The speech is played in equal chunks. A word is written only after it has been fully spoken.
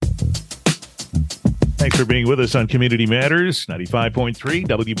Thanks for being with us on Community Matters, 95.3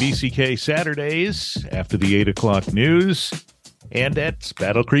 WBCK Saturdays after the 8 o'clock news and at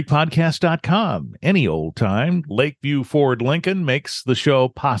battlecreekpodcast.com. Any old time, Lakeview Ford Lincoln makes the show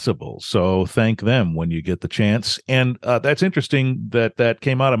possible. So thank them when you get the chance. And that's interesting that that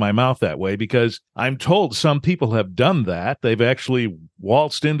came out of my mouth that way, because I'm told some people have done that. They've actually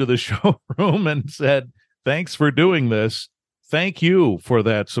waltzed into the showroom and said, thanks for doing this. Thank you for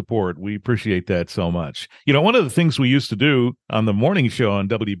that support. We appreciate that so much. You know, one of the things we used to do on the morning show on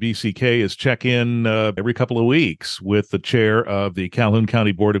WBCK is check in every couple of weeks with the chair of the Calhoun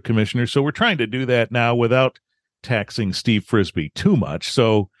County Board of Commissioners. So we're trying to do that now without taxing Steve Frisbee too much.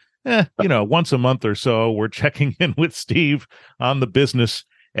 So, once a month or so, we're checking in with Steve on the business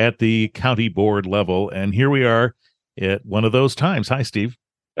at the county board level. And here we are at one of those times. Hi, Steve.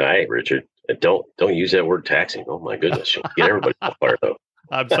 Hi, Richard. Don't use that word taxing. Oh my goodness, you'll get everybody fired up.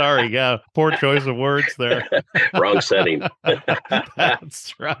 I'm sorry. Yeah, poor choice of words there. Wrong setting.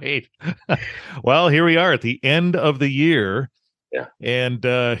 That's right. Well, here we are at the end of the year. Yeah. And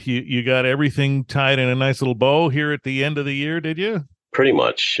you got everything tied in a nice little bow here at the end of the year, did you? Pretty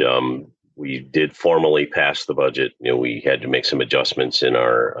much. We did formally pass the budget. We had to make some adjustments in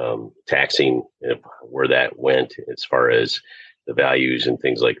our taxing, where that went as far as the values and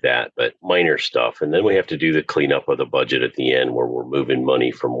things like that, but minor stuff. And then we have to do the cleanup of the budget at the end, where we're moving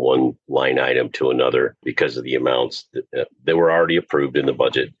money from one line item to another because of the amounts that were already approved in the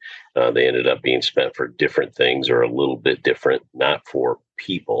budget. They ended up being spent for different things, or a little bit different, not for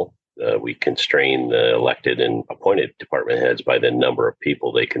people. We constrain the elected and appointed department heads by the number of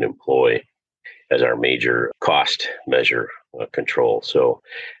people they can employ as our major cost measure control. So,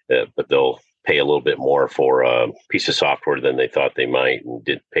 but they'll pay a little bit more for a piece of software than they thought they might, and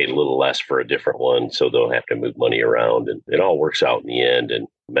did pay a little less for a different one. So they'll have to move money around, and it all works out in the end. And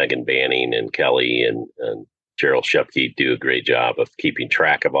Megan Banning and Kelly and Gerald Shupke do a great job of keeping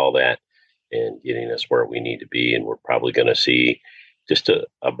track of all that and getting us where we need to be. And we're probably going to see just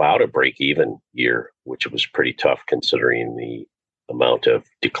about a break-even year, which was pretty tough considering the amount of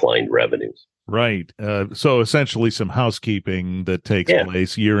declined revenues. Right. So essentially some housekeeping that takes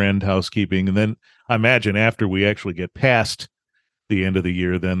place, year-end housekeeping. And then I imagine after we actually get past the end of the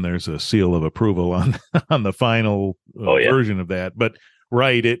year, then there's a seal of approval on the final version of that. But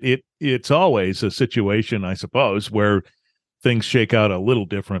right, it's always a situation, I suppose, where things shake out a little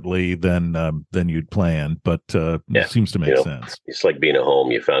differently than you'd planned, but it seems to make sense. It's like being at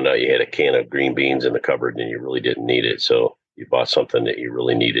home. You found out you had a can of green beans in the cupboard and you really didn't need it. So you bought something that you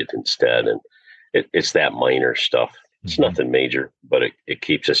really needed instead. And it's that minor stuff. It's nothing major, but it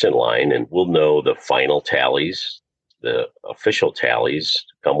keeps us in line, and we'll know the final tallies. The official tallies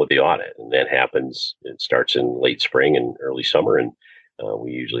come with the audit, and that happens. It starts in late spring and early summer, and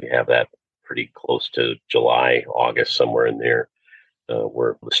we usually have that pretty close to July, August, somewhere in there,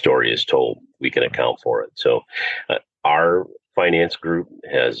 where the story is told. We can account for it. So our finance group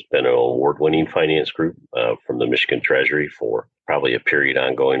has been an award-winning finance group from the Michigan Treasury for probably a period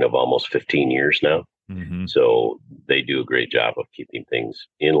ongoing of almost 15 years now. Mm-hmm. So they do a great job of keeping things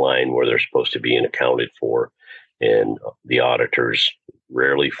in line where they're supposed to be and accounted for. And the auditors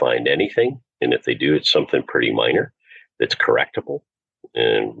rarely find anything. And if they do, it's something pretty minor that's correctable.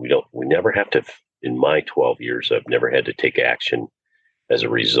 And we never have to, in my 12 years, I've never had to take action as a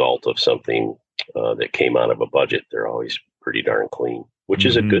result of something that came out of a budget. They're always pretty darn clean, which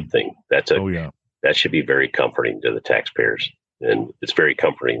is a good thing. That should be very comforting to the taxpayers. And it's very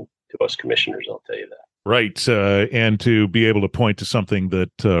comforting to us commissioners, I'll tell you that. Right. And to be able to point to something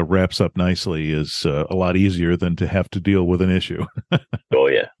that wraps up nicely is a lot easier than to have to deal with an issue. Oh,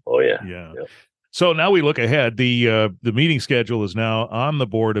 yeah. So now we look ahead. The meeting schedule is now on the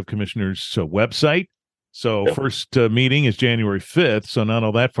Board of Commissioners website. So first meeting is January 5th, so not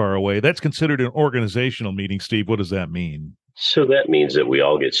all that far away. That's considered an organizational meeting, Steve. What does that mean? So that means that we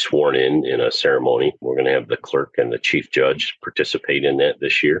all get sworn in a ceremony. We're going to have the clerk and the chief judge participate in that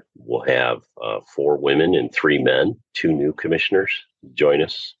this year. We'll have 4 women and 3 men, 2 new commissioners join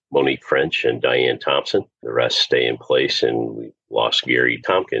us, Monique French and Diane Thompson. The rest stay in place, and we lost Gary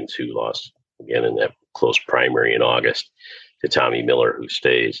Tompkins, who lost again in that close primary in August, to Tommy Miller, who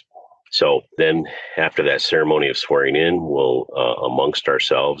stays. So then after that ceremony of swearing in, we'll amongst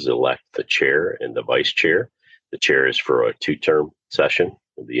ourselves elect the chair and the vice chair. The chair is for a 2-term session,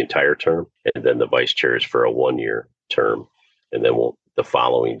 the entire term, and then the vice chair is for a 1-year term. And then the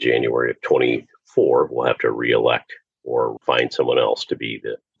following January of 24, we'll have to reelect or find someone else to be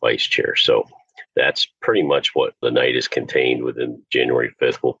the vice chair. So that's pretty much what the night is contained within. January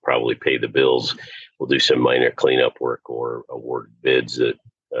 5th. We'll probably pay the bills. We'll do some minor cleanup work or award bids that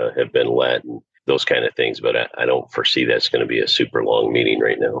have been let. And those kind of things. But I don't foresee that's going to be a super long meeting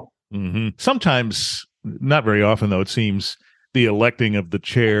right now. Mm-hmm. Sometimes, not very often, though, it seems the electing of the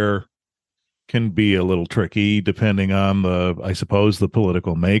chair can be a little tricky depending on I suppose, the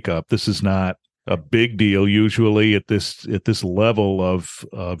political makeup. This is not a big deal usually at this level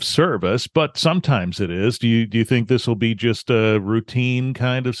of service, but sometimes it is. Do you think this will be just a routine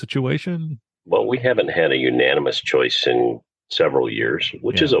kind of situation? Well, we haven't had a unanimous choice in several years,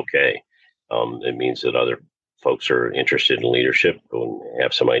 which is okay. It means that other folks are interested in leadership and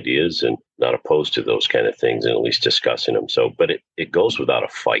have some ideas and not opposed to those kind of things, and at least discussing them. So, but it goes without a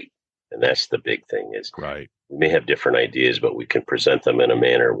fight. And that's the big thing is right. We may have different ideas, but we can present them in a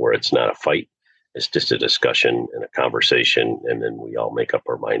manner where it's not a fight. It's just a discussion and a conversation, and then we all make up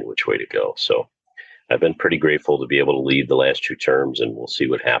our mind which way to go. So I've been pretty grateful to be able to lead the last 2 terms, and we'll see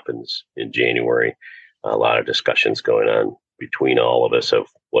what happens in January. A lot of discussions going on between all of us of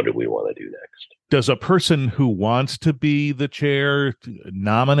what do we want to do next. Does a person who wants to be the chair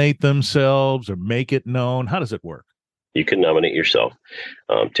nominate themselves or make it known? How does it work? You can nominate yourself.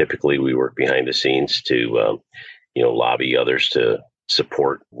 Typically, we work behind the scenes to, lobby others to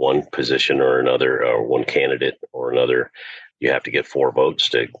support one position or another, or one candidate or another. You have to get 4 votes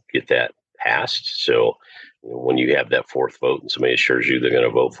to get that passed. So when you have that 4th vote and somebody assures you they're going to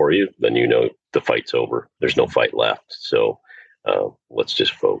vote for you, then you know the fight's over. There's no fight left. So let's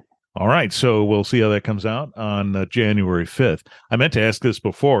just vote. All right, so we'll see how that comes out on January 5th. I meant to ask this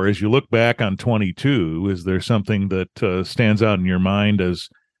before. As you look back on 22, is there something that stands out in your mind as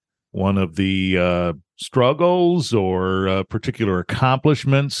one of the struggles or particular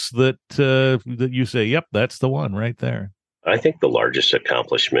accomplishments that you say, yep, that's the one right there? I think the largest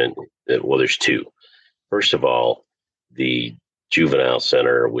accomplishment, well, there's 2. First of all, the Juvenile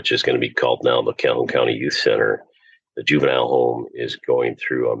Center, which is going to be called now the Calhoun County Youth Center, the juvenile home is going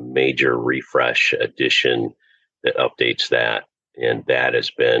through a major refresh addition that updates that. And that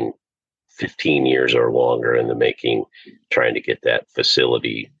has been 15 years or longer in the making, trying to get that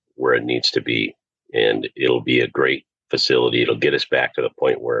facility where it needs to be. And it'll be a great facility. It'll get us back to the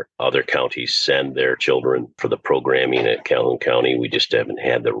point where other counties send their children for the programming at Calhoun County. We just haven't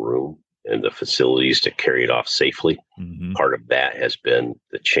had the room and the facilities to carry it off safely. Mm-hmm. Part of that has been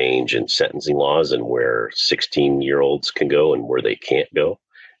the change in sentencing laws and where 16-year-olds can go and where they can't go.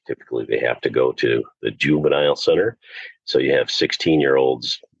 Typically, they have to go to the juvenile center. So you have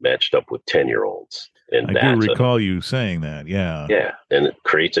 16-year-olds matched up with 10-year-olds. And I do recall you saying that, yeah. Yeah, and it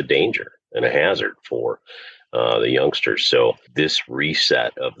creates a danger and a hazard for the youngsters. So this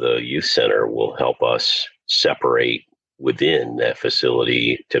reset of the youth center will help us separate within that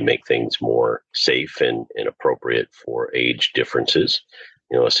facility to make things more safe and appropriate for age differences.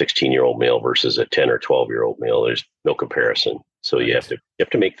 A 16-year-old male versus a 10 or 12-year-old male, there's no comparison. So you have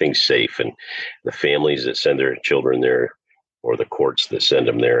to make things safe, and the families that send their children there, or the courts that send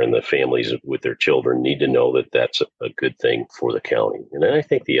them there, and the families with their children need to know that that's a good thing for the county. And then I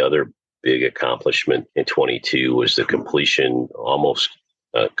think the other big accomplishment in 22 was the completion, almost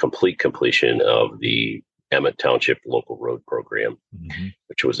complete completion of the Emmett Township Local Road Program, mm-hmm.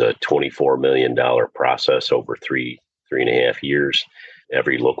 which was a $24 million process over 3.5 years.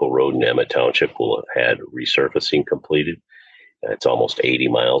 Every local road in Emmett Township will have had resurfacing completed. It's almost 80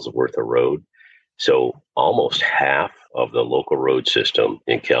 miles worth of road. So almost half of the local road system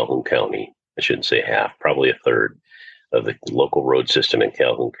in Calhoun County, I shouldn't say half, probably a third of the local road system in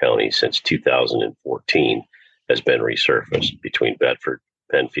Calhoun County since 2014 has been resurfaced between Bedford,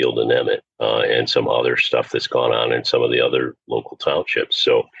 Penfield, and Emmett, and some other stuff that's gone on in some of the other local townships.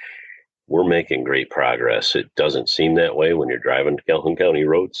 So we're making great progress. It doesn't seem that way when you're driving Calhoun County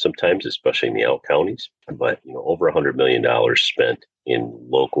roads sometimes, especially in the out counties. But over $100 million spent in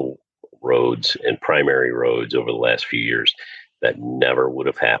local roads and primary roads over the last few years. That never would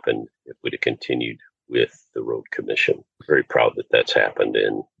have happened if we'd have continued with the road commission. Very proud that that's happened,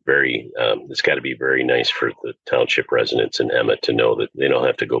 and it's got to be very nice for the township residents in Emmett to know that they don't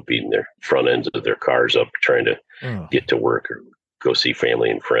have to go beating their front ends of their cars up trying to get to work or go see family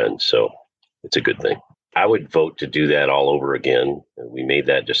and friends. So it's a good thing. I would vote to do that all over again. We made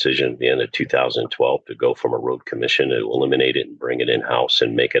that decision at the end of 2012 to go from a road commission to eliminate it and bring it in-house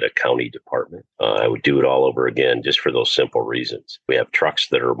and make it a county department. I would do it all over again just for those simple reasons. We have trucks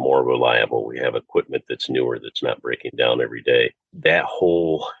that are more reliable. We have equipment that's newer, that's not breaking down every day. That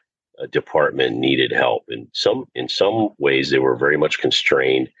whole department needed help. In some ways, they were very much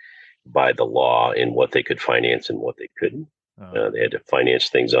constrained by the law in what they could finance and what they couldn't. They had to finance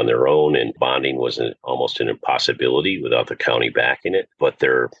things on their own, and bonding was almost an impossibility without the county backing it. But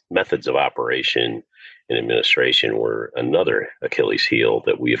their methods of operation and administration were another Achilles heel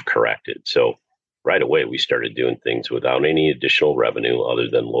that we have corrected. So right away, we started doing things without any additional revenue other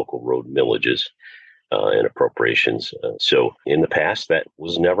than local road millages and appropriations. So in the past, that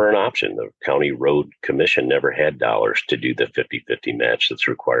was never an option. The County Road Commission never had dollars to do the 50-50 match that's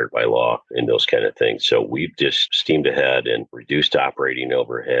required by law and those kind of things. So we've just steamed ahead and reduced operating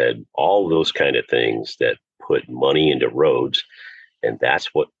overhead, all those kind of things that put money into roads. And that's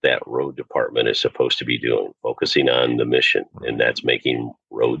what that road department is supposed to be doing, focusing on the mission, and that's making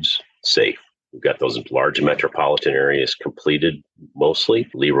roads safe. We've got those large metropolitan areas completed mostly.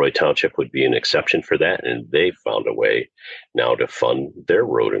 Leroy Township would be an exception for that, and they've found a way now to fund their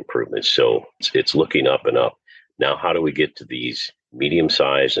road improvements. So it's looking up and up. Now, how do we get to these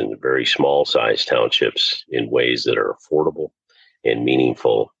medium-sized and very small-sized townships in ways that are affordable and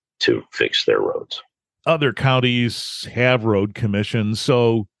meaningful to fix their roads? Other counties have road commissions,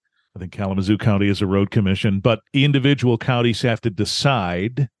 so I think Kalamazoo County is a road commission, but individual counties have to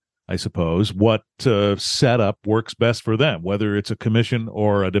decide, I suppose, what setup works best for them, whether it's a commission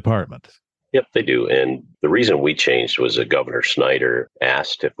or a department. Yep, they do. And the reason we changed was Governor Snyder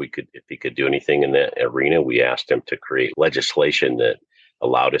asked if he could do anything in that arena. We asked him to create legislation that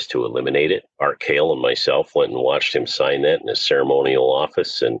allowed us to eliminate it. Art Kale and myself went and watched him sign that in his ceremonial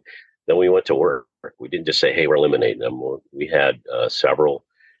office, and then we went to work. We didn't just say, hey, we're eliminating them. We had several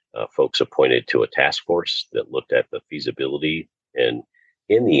folks appointed to a task force that looked at the feasibility. And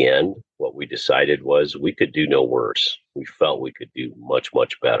in the end, what we decided was we could do no worse. We felt we could do much,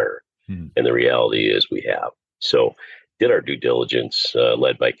 much better. And the reality is we have. So did our due diligence,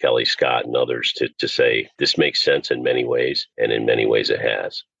 led by Kelly Scott and others, to say this makes sense in many ways, and in many ways it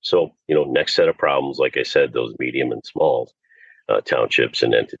has. So, next set of problems, like I said, those medium and small townships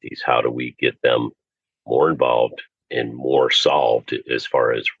and entities, how do we get them more involved and more solved as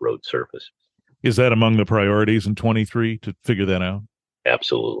far as road surface? Is that among the priorities in 23 to figure that out?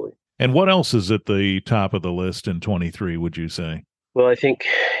 Absolutely. And what else is at the top of the list in 23, would you say? Well, I think,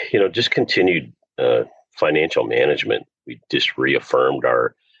 just continued financial management. We just reaffirmed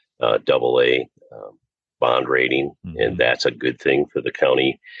our AA bond rating, and that's a good thing for the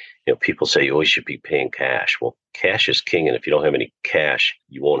county. People say you always should be paying cash. Well, cash is king, and if you don't have any cash,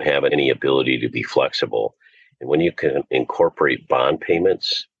 you won't have any ability to be flexible. And when you can incorporate bond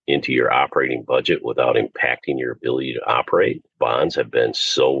payments into your operating budget without impacting your ability to operate, bonds have been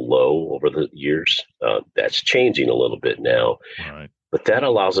so low over the years. That's changing a little bit now. Right. But that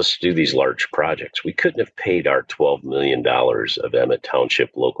allows us to do these large projects. We couldn't have paid our $12 million of Emmett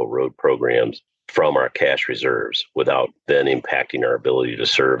Township local road programs from our cash reserves without then impacting our ability to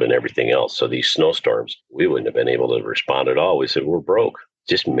serve and everything else. So these snowstorms, we wouldn't have been able to respond at all. We said, we're broke.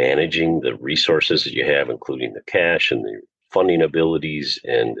 Just managing the resources that you have, including the cash and the funding abilities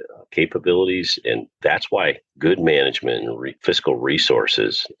and capabilities. And that's why good management and fiscal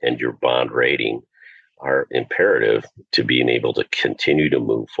resources and your bond rating are imperative to being able to continue to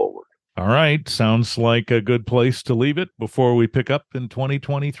move forward. All right. Sounds like a good place to leave it before we pick up in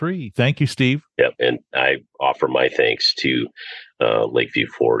 2023. Thank you, Steve. Yep. And I offer my thanks to Lakeview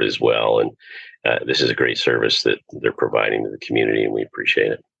Ford as well. And this is a great service that they're providing to the community, and we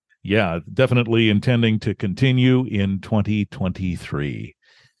appreciate it. Yeah, definitely intending to continue in 2023.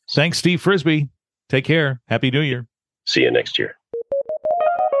 Thanks, Steve Frisbee. Take care. Happy New Year. See you next year.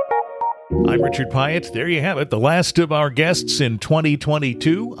 I'm Richard Pyatt. There you have it. The last of our guests in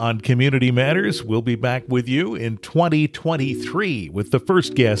 2022 on Community Matters. We'll be back with you in 2023 with the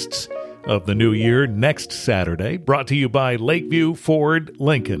first guests of the new year next Saturday. Brought to you by Lakeview Ford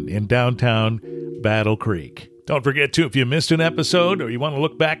Lincoln in downtown Battle Creek. Don't forget to, if you missed an episode or you want to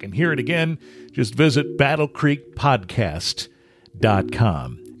look back and hear it again, just visit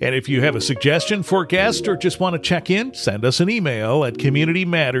battlecreekpodcast.com. And if you have a suggestion for a guest or just want to check in, send us an email at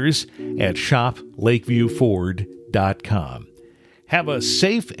communitymatters@shoplakeviewford.com. Have a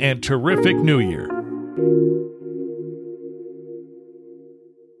safe and terrific New Year.